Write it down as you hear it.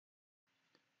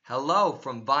Hello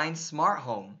from Vine Smart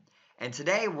Home, and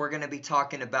today we're going to be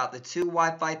talking about the two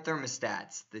Wi-Fi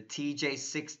thermostats, the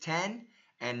TJ610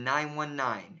 and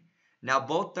 919. Now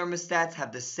both thermostats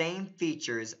have the same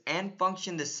features and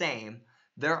function the same.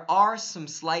 There are some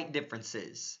slight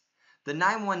differences. The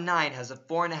 919 has a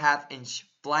 4.5-inch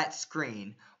flat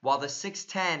screen, while the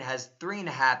 610 has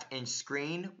 3.5-inch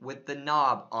screen with the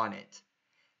knob on it.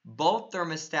 Both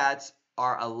thermostats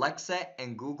are Alexa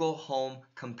and Google Home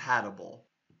compatible.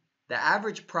 The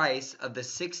average price of the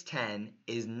 610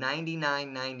 is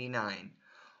 $99.99,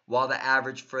 while the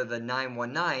average for the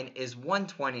 919 is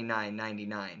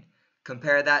 $129.99.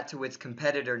 Compare that to its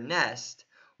competitor Nest,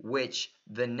 which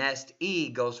the Nest E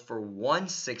goes for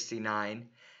 $169,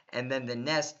 and then the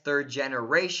Nest 3rd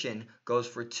generation goes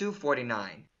for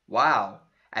 $249. Wow!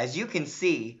 As you can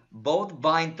see, both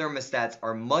Vine thermostats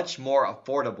are much more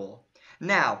affordable.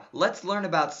 Now, let's learn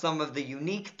about some of the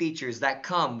unique features that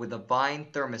come with a Vine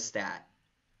thermostat.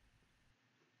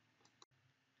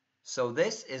 So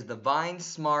this is the Vine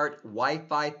Smart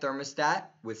Wi-Fi thermostat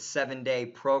with 7-day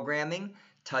programming,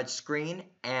 touchscreen,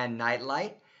 and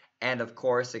nightlight. And of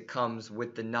course, it comes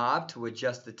with the knob to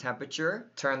adjust the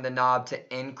temperature. Turn the knob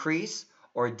to increase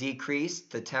or decrease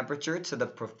the temperature to the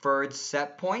preferred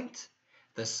set point.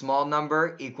 The small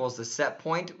number equals the set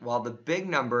point, while the big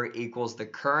number equals the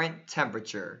current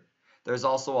temperature. There's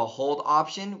also a hold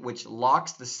option, which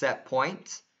locks the set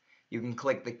point. You can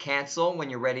click the cancel when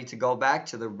you're ready to go back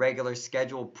to the regular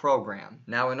scheduled program.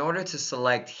 Now, in order to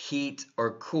select heat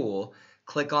or cool,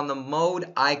 click on the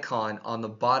mode icon on the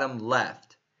bottom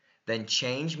left. Then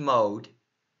change mode,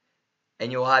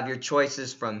 and you'll have your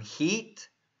choices from heat,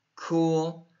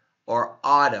 cool, or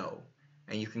auto.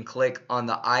 And you can click on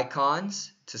the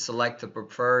icons to select the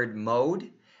preferred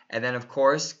mode. And then, of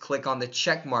course, click on the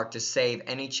check mark to save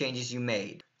any changes you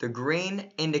made. The green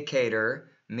indicator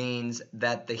means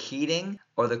that the heating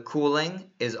or the cooling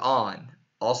is on.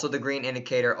 Also, the green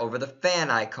indicator over the fan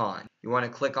icon. You want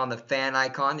to click on the fan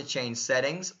icon to change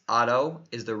settings. Auto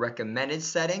is the recommended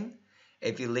setting.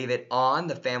 If you leave it on,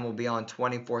 the fan will be on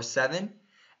 24/7.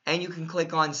 And you can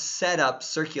click on Setup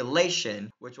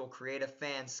Circulation, which will create a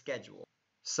fan schedule.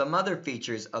 Some other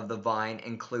features of the Vine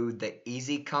include the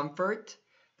Easy Comfort,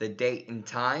 the date and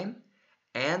time,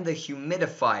 and the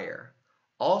humidifier.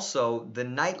 Also, the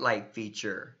nightlight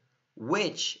feature,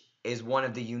 which is one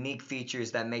of the unique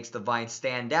features that makes the Vine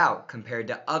stand out compared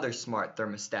to other smart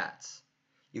thermostats.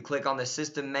 You click on the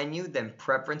system menu, then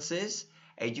Preferences,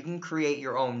 and you can create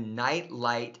your own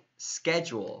nightlight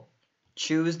schedule.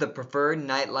 Choose the preferred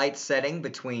nightlight setting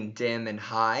between dim and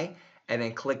high, and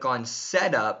then click on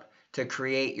Setup to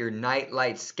create your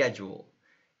nightlight schedule.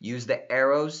 Use the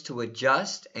arrows to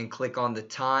adjust and click on the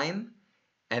time.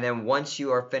 And then once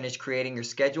you are finished creating your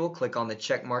schedule, click on the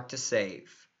check mark to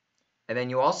save. And then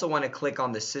you also want to click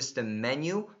on the system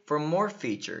menu for more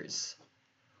features.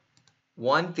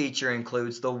 One feature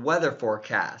includes the weather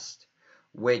forecast,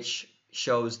 which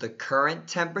shows the current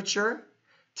temperature,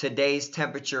 today's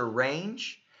temperature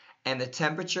range, and the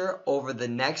temperature over the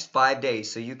next 5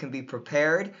 days, so you can be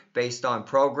prepared based on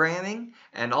programming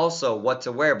and also what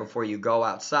to wear before you go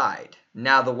outside.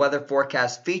 Now, the weather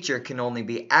forecast feature can only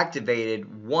be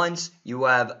activated once you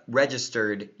have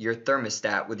registered your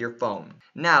thermostat with your phone.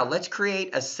 Now, let's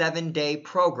create a 7-day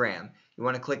program. You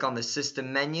want to click on the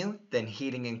system menu, then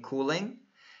heating and cooling.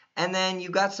 And then you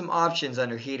got some options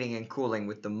under heating and cooling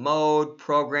with the mode,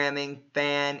 programming,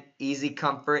 fan, easy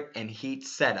comfort, and heat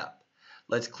setup.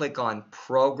 Let's click on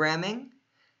programming,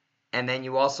 and then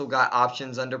you also got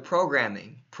options under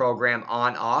programming. Program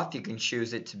on off, you can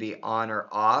choose it to be on or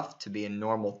off to be a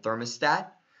normal thermostat.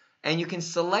 And you can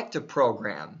select a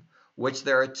program, which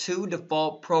there are 2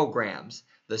 default programs,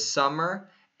 the summer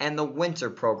and the winter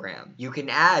program. You can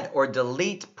add or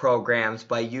delete programs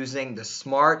by using the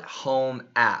Smart Home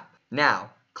app.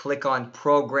 Now, click on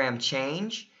Program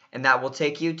Change, and that will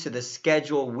take you to the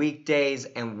schedule weekdays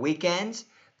and weekends.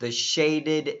 The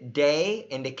shaded day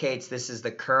indicates this is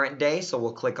the current day, so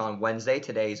we'll click on Wednesday.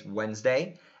 Today's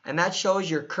Wednesday. And that shows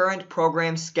your current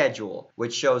program schedule,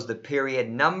 which shows the period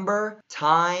number,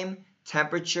 time,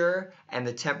 temperature, and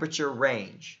the temperature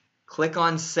range. Click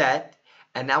on Set,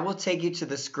 and that will take you to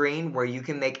the screen where you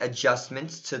can make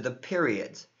adjustments to the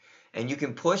periods. And you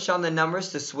can push on the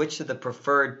numbers to switch to the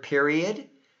preferred period.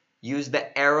 Use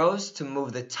the arrows to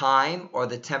move the time or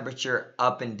the temperature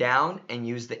up and down, and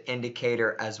use the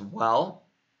indicator as well.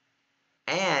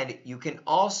 And you can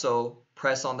also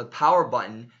press on the power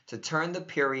button to turn the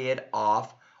period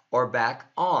off or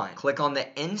back on. Click on the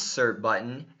insert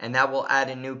button, and that will add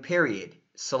a new period.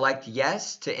 Select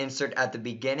yes to insert at the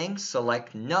beginning,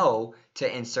 select no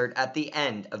to insert at the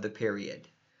end of the period.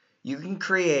 You can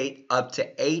create up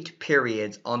to 8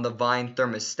 periods on the Vine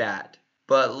thermostat,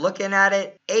 but looking at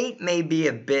it, 8 may be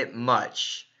a bit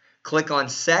much. Click on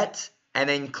Set and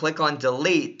then click on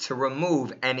Delete to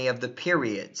remove any of the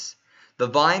periods. The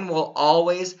Vine will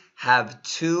always have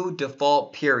 2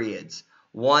 default periods,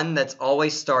 one that's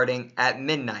always starting at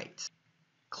midnight.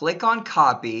 Click on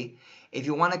Copy if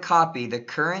you want to copy the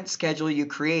current schedule you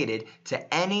created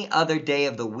to any other day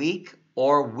of the week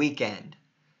or weekend.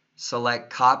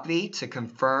 Select Copy to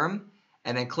confirm,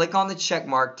 and then click on the check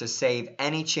mark to save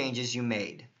any changes you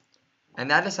made. And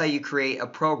that is how you create a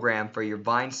program for your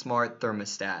VineSmart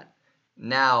thermostat.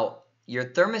 Now, your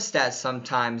thermostat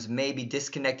sometimes may be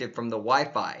disconnected from the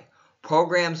Wi-Fi.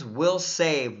 Programs will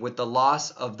save with the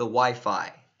loss of the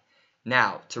Wi-Fi.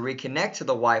 Now, to reconnect to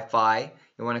the Wi-Fi,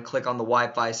 you want to click on the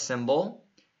Wi-Fi symbol.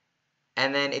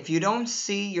 And then if you don't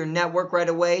see your network right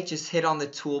away, just hit on the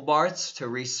toolbars to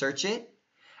research it.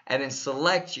 And then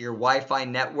select your Wi-Fi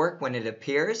network when it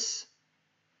appears.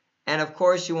 And of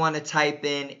course, you want to type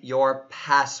in your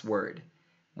password.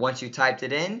 Once you typed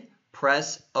it in,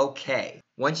 press OK.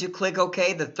 Once you click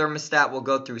OK, the thermostat will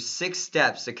go through 6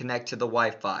 steps to connect to the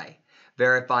Wi-Fi.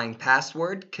 Verifying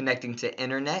password, connecting to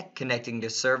internet, connecting to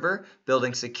server,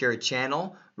 building secure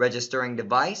channel, registering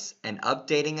device, and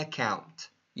updating account.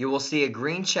 You will see a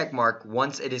green check mark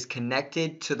once it is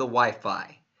connected to the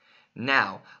Wi-Fi.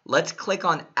 Now, let's click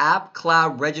on App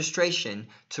Cloud Registration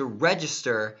to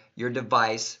register your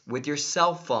device with your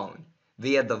cell phone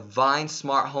via the Vine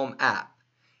Smart Home app.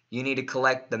 You need to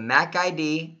collect the MAC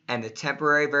ID and the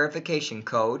temporary verification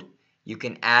code. You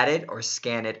can add it or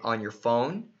scan it on your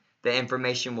phone. The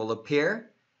information will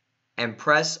appear, and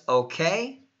press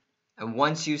OK. And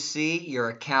once you see your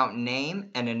account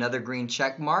name and another green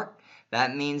check mark,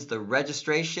 that means the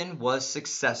registration was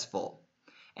successful.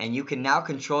 And you can now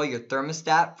control your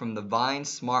thermostat from the Vine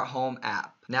Smart Home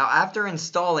app. Now, after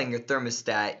installing your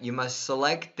thermostat, you must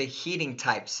select the heating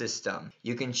type system.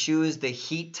 You can choose the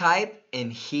heat type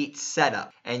in Heat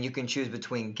Setup, and you can choose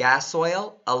between gas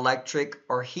oil, electric,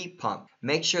 or heat pump.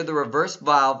 Make sure the reverse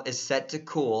valve is set to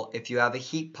cool if you have a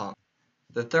heat pump.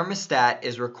 The thermostat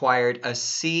is required a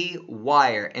C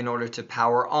wire in order to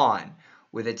power on,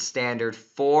 with its standard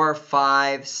 4,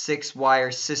 5, 6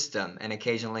 wire system and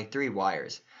occasionally 3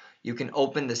 wires. You can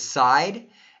open the side,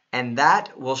 and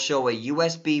that will show a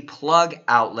USB plug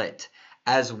outlet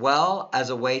as well as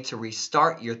a way to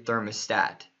restart your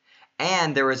thermostat.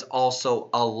 And there is also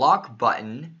a lock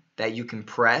button that you can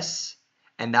press,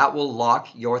 and that will lock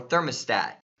your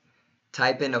thermostat.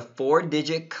 Type in a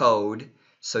 4-digit code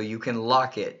so you can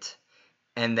lock it,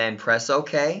 and then press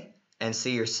OK, and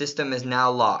see your system is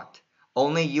now locked.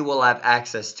 Only you will have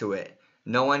access to it.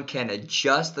 No one can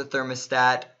adjust the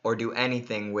thermostat or do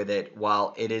anything with it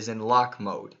while it is in lock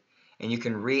mode. And you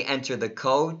can re-enter the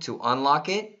code to unlock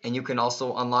it, and you can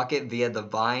also unlock it via the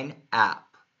Vine app.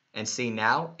 And see,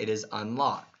 now it is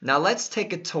unlocked. Now let's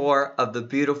take a tour of the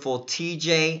beautiful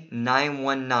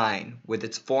TJ919 with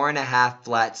its 4.5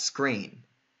 flat screen.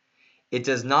 It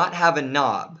does not have a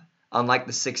knob, unlike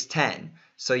the 610,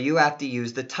 so you have to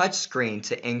use the touch screen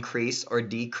to increase or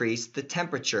decrease the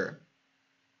temperature.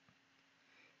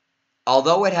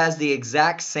 Although it has the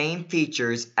exact same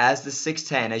features as the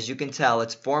 610, as you can tell,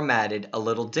 it's formatted a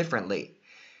little differently.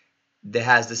 It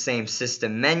has the same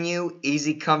system menu,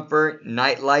 easy comfort,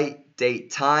 nightlight,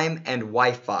 date time, and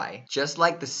Wi-Fi. Just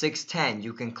like the 610,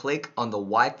 you can click on the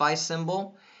Wi-Fi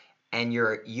symbol and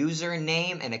your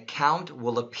username and account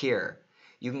will appear.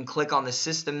 You can click on the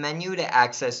system menu to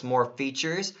access more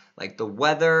features like the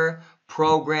weather,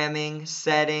 programming,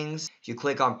 settings. If you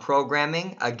click on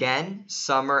programming, again,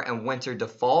 summer and winter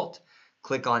default.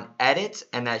 Click on edit,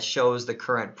 and that shows the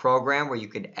current program where you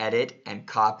can edit and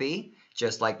copy,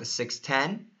 just like the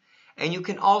 610. And you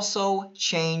can also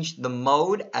change the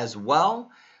mode as well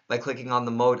by clicking on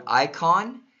the mode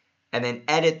icon, and then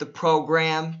edit the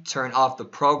program, turn off the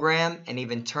program, and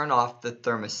even turn off the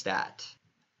thermostat.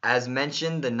 As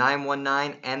mentioned, the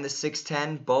 919 and the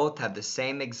 610 both have the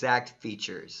same exact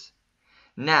features.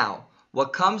 Now,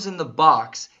 what comes in the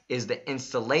box is the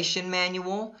installation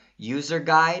manual, user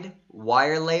guide,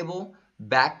 wire label,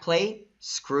 backplate,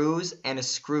 screws, and a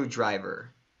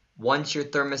screwdriver. Once your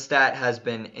thermostat has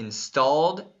been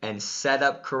installed and set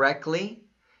up correctly,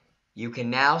 you can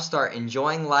now start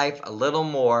enjoying life a little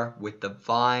more with the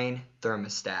Vine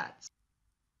thermostats.